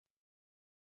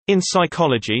In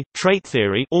psychology, trait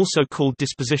theory, also called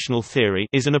dispositional theory,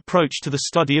 is an approach to the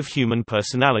study of human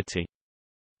personality.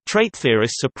 Trait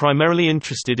theorists are primarily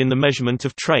interested in the measurement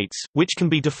of traits, which can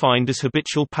be defined as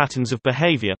habitual patterns of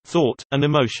behavior, thought, and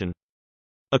emotion.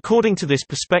 According to this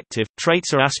perspective,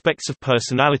 traits are aspects of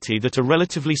personality that are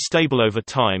relatively stable over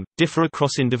time, differ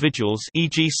across individuals,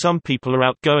 e.g. some people are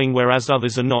outgoing whereas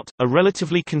others are not, are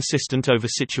relatively consistent over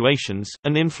situations,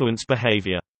 and influence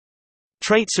behavior.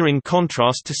 Traits are in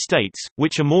contrast to states,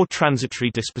 which are more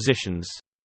transitory dispositions.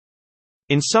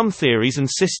 In some theories and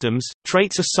systems,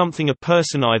 traits are something a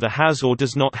person either has or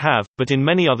does not have, but in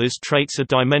many others traits are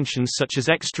dimensions such as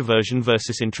extroversion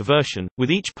versus introversion, with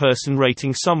each person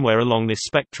rating somewhere along this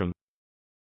spectrum.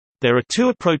 There are two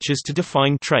approaches to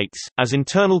define traits, as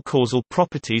internal causal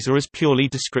properties or as purely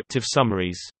descriptive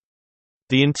summaries.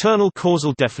 The internal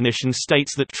causal definition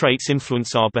states that traits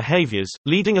influence our behaviors,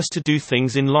 leading us to do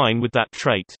things in line with that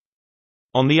trait.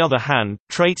 On the other hand,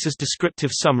 traits as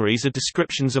descriptive summaries are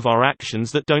descriptions of our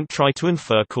actions that don't try to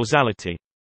infer causality.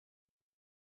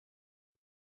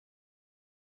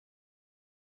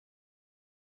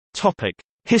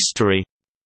 History.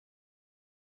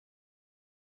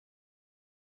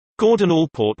 Gordon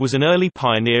Allport was an early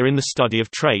pioneer in the study of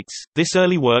traits. This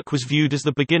early work was viewed as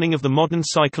the beginning of the modern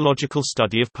psychological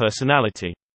study of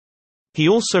personality. He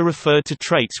also referred to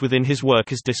traits within his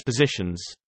work as dispositions.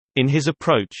 In his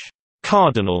approach,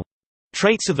 cardinal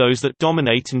traits are those that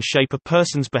dominate and shape a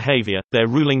person's behavior, their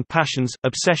ruling passions,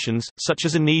 obsessions, such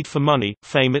as a need for money,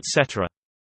 fame, etc.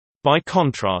 By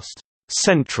contrast,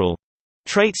 central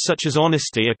traits such as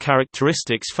honesty are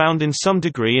characteristics found in some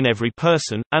degree in every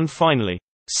person, and finally,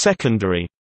 secondary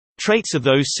traits are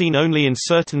those seen only in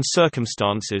certain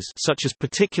circumstances, such as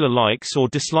particular likes or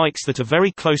dislikes that a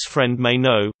very close friend may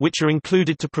know, which are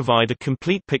included to provide a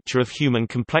complete picture of human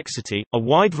complexity. A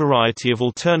wide variety of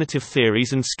alternative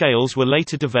theories and scales were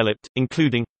later developed,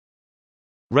 including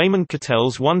Raymond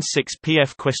Cattell's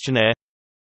 1-6-PF questionnaire,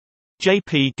 J.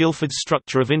 P. Guilford's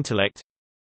structure of intellect,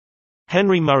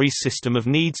 Henry Murray's system of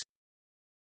needs,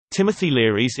 Timothy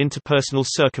Leary's interpersonal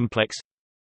circumplex,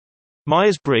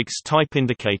 Myers-Briggs type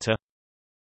indicator,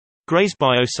 Gray's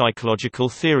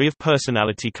biopsychological theory of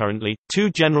personality. Currently,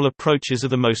 two general approaches are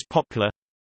the most popular: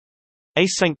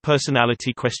 Eysenck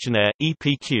personality questionnaire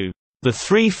 (EPQ), the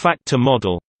three-factor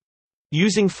model.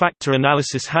 Using factor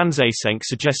analysis, Hans Eysenck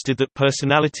suggested that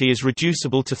personality is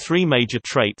reducible to three major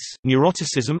traits: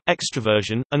 neuroticism,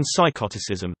 extroversion, and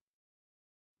psychoticism.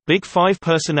 Big Five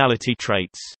personality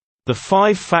traits, the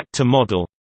five-factor model.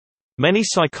 Many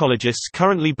psychologists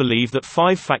currently believe that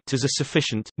 5 factors are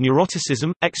sufficient: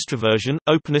 neuroticism, extroversion,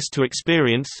 openness to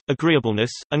experience, agreeableness,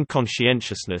 and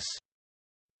conscientiousness.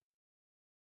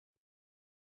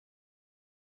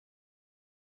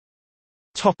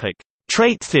 Topic: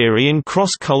 Trait theory in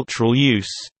cross-cultural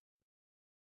use.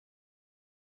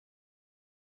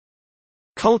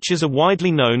 Cultures are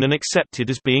widely known and accepted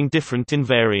as being different in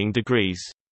varying degrees.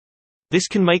 This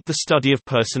can make the study of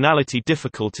personality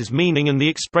difficult as meaning and the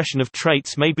expression of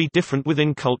traits may be different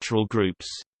within cultural groups.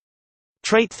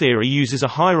 Trait theory uses a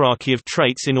hierarchy of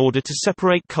traits in order to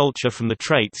separate culture from the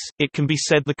traits. It can be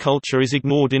said the culture is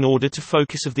ignored in order to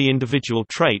focus on the individual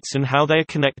traits and how they are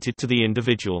connected to the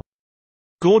individual.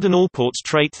 Gordon Allport's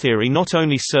trait theory not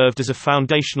only served as a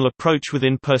foundational approach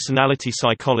within personality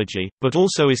psychology, but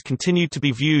also is continued to be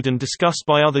viewed and discussed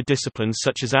by other disciplines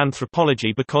such as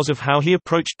anthropology because of how he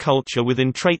approached culture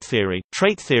within trait theory.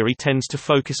 Trait theory tends to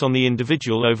focus on the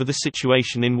individual over the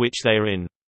situation in which they are in.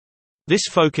 This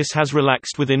focus has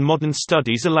relaxed within modern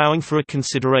studies, allowing for a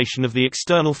consideration of the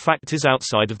external factors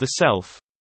outside of the self.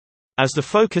 As the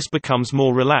focus becomes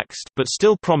more relaxed, but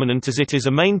still prominent as it is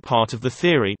a main part of the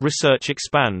theory, research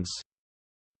expands.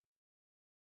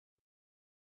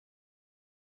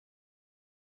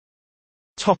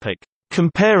 Topic: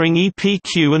 Comparing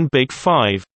EPQ and Big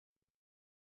Five.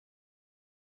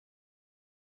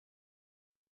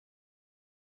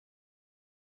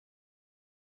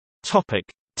 Topic: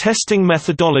 Testing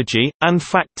methodology and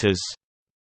factors.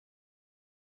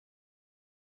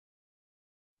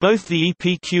 Both the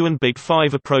EPQ and Big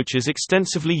Five approaches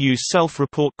extensively use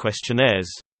self-report questionnaires.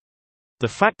 The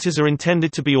factors are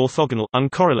intended to be orthogonal,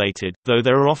 uncorrelated, though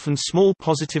there are often small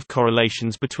positive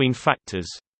correlations between factors.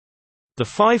 The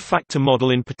five-factor model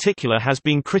in particular has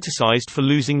been criticized for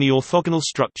losing the orthogonal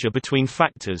structure between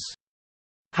factors.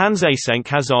 Hans Eysenck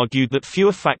has argued that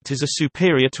fewer factors are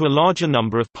superior to a larger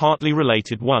number of partly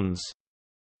related ones.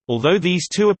 Although these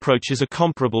two approaches are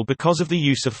comparable because of the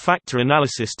use of factor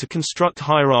analysis to construct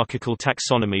hierarchical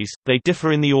taxonomies, they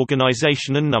differ in the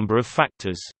organization and number of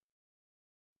factors.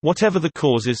 Whatever the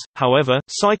causes, however,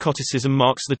 psychoticism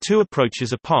marks the two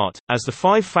approaches apart, as the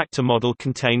five-factor model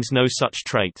contains no such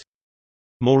trait.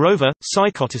 Moreover,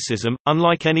 psychoticism,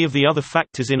 unlike any of the other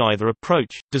factors in either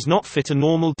approach, does not fit a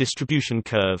normal distribution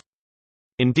curve.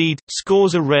 Indeed,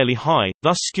 scores are rarely high,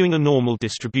 thus skewing a normal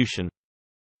distribution.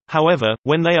 However,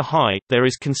 when they are high, there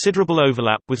is considerable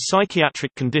overlap with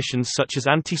psychiatric conditions such as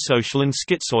antisocial and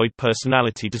schizoid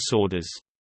personality disorders.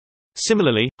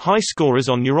 Similarly, high scorers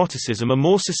on neuroticism are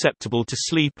more susceptible to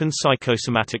sleep and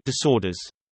psychosomatic disorders.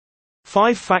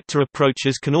 Five-factor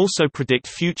approaches can also predict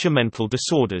future mental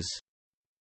disorders.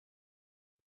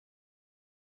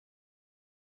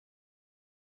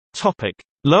 Topic: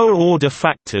 Lower-order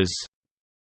factors.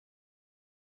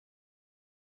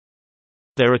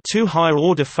 There are two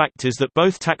higher-order factors that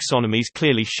both taxonomies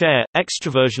clearly share: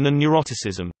 extroversion and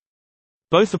neuroticism.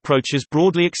 Both approaches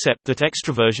broadly accept that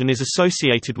extroversion is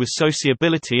associated with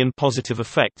sociability and positive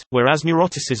affect, whereas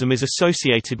neuroticism is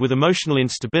associated with emotional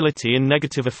instability and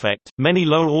negative affect. Many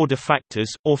lower-order factors,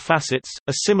 or facets,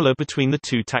 are similar between the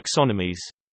two taxonomies.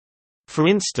 For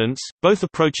instance, both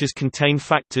approaches contain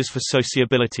factors for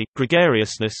sociability,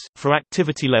 gregariousness, for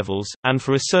activity levels, and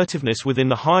for assertiveness within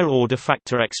the higher-order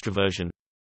factor extroversion.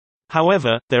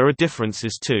 However, there are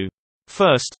differences too.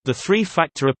 First, the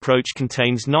three-factor approach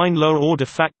contains 9 lower-order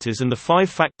factors and the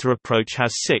five-factor approach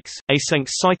has 6.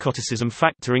 Eysenk's psychoticism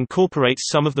factor incorporates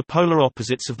some of the polar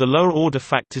opposites of the lower-order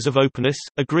factors of openness,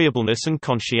 agreeableness and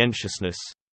conscientiousness.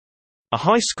 A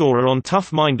high scorer on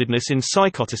tough-mindedness in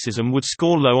psychoticism would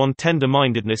score low on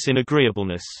tender-mindedness in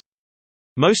agreeableness.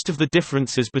 Most of the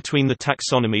differences between the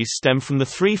taxonomies stem from the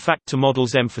three-factor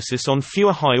model's emphasis on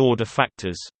fewer high-order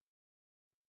factors.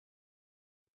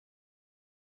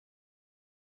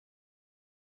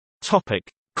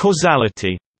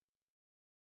 Causality.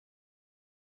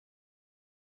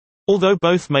 Although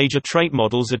both major trait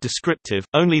models are descriptive,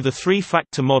 only the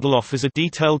three-factor model offers a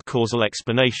detailed causal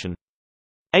explanation.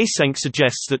 Eysenck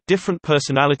suggests that different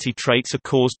personality traits are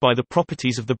caused by the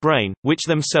properties of the brain, which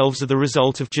themselves are the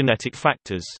result of genetic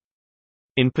factors.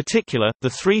 In particular, the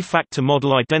three-factor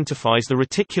model identifies the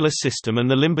reticular system and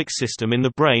the limbic system in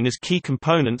the brain as key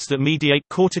components that mediate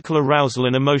cortical arousal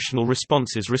and emotional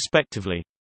responses respectively.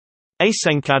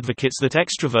 Eysenck advocates that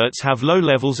extroverts have low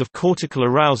levels of cortical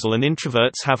arousal and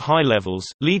introverts have high levels,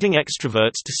 leading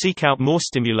extroverts to seek out more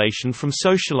stimulation from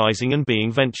socializing and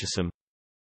being venturesome.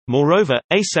 Moreover,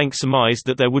 Eysenck surmised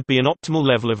that there would be an optimal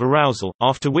level of arousal,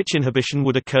 after which inhibition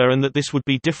would occur and that this would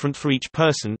be different for each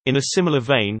person. In a similar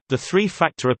vein, the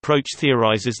three-factor approach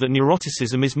theorizes that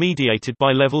neuroticism is mediated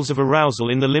by levels of arousal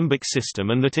in the limbic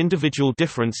system and that individual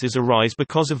differences arise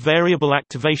because of variable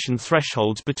activation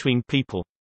thresholds between people.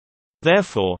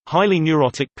 Therefore, highly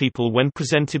neurotic people when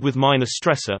presented with minor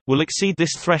stressor, will exceed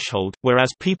this threshold,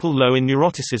 whereas people low in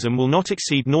neuroticism will not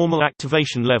exceed normal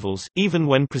activation levels, even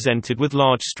when presented with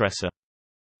large stressor.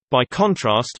 By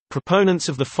contrast, proponents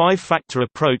of the five-factor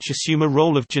approach assume a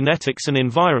role of genetics and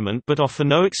environment but offer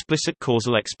no explicit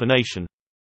causal explanation.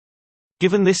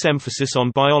 Given this emphasis on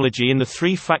biology in the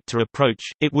three-factor approach,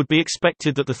 it would be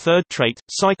expected that the third trait,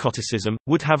 psychoticism,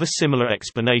 would have a similar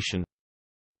explanation.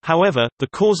 However, the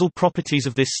causal properties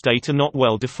of this state are not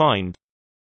well defined.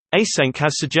 Eysenck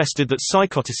has suggested that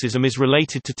psychoticism is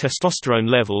related to testosterone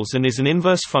levels and is an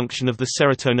inverse function of the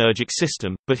serotonergic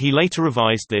system, but he later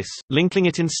revised this, linking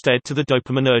it instead to the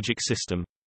dopaminergic system.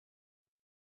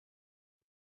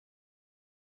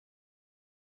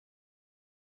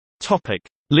 Topic: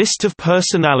 List of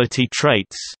personality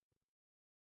traits.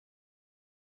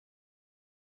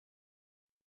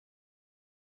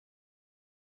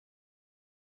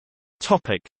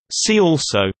 See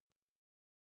also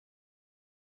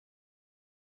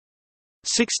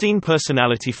 16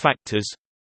 personality factors,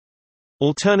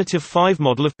 Alternative 5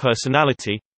 model of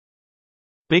personality,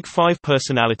 Big 5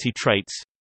 personality traits,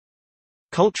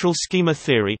 Cultural schema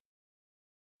theory,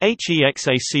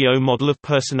 HEXACO model of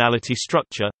personality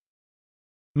structure,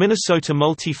 Minnesota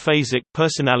multi-phasic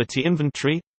personality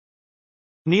inventory,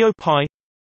 Neo-Pi,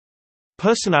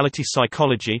 personality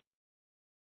psychology,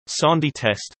 Sandhi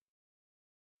test,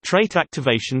 trait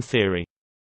activation theory.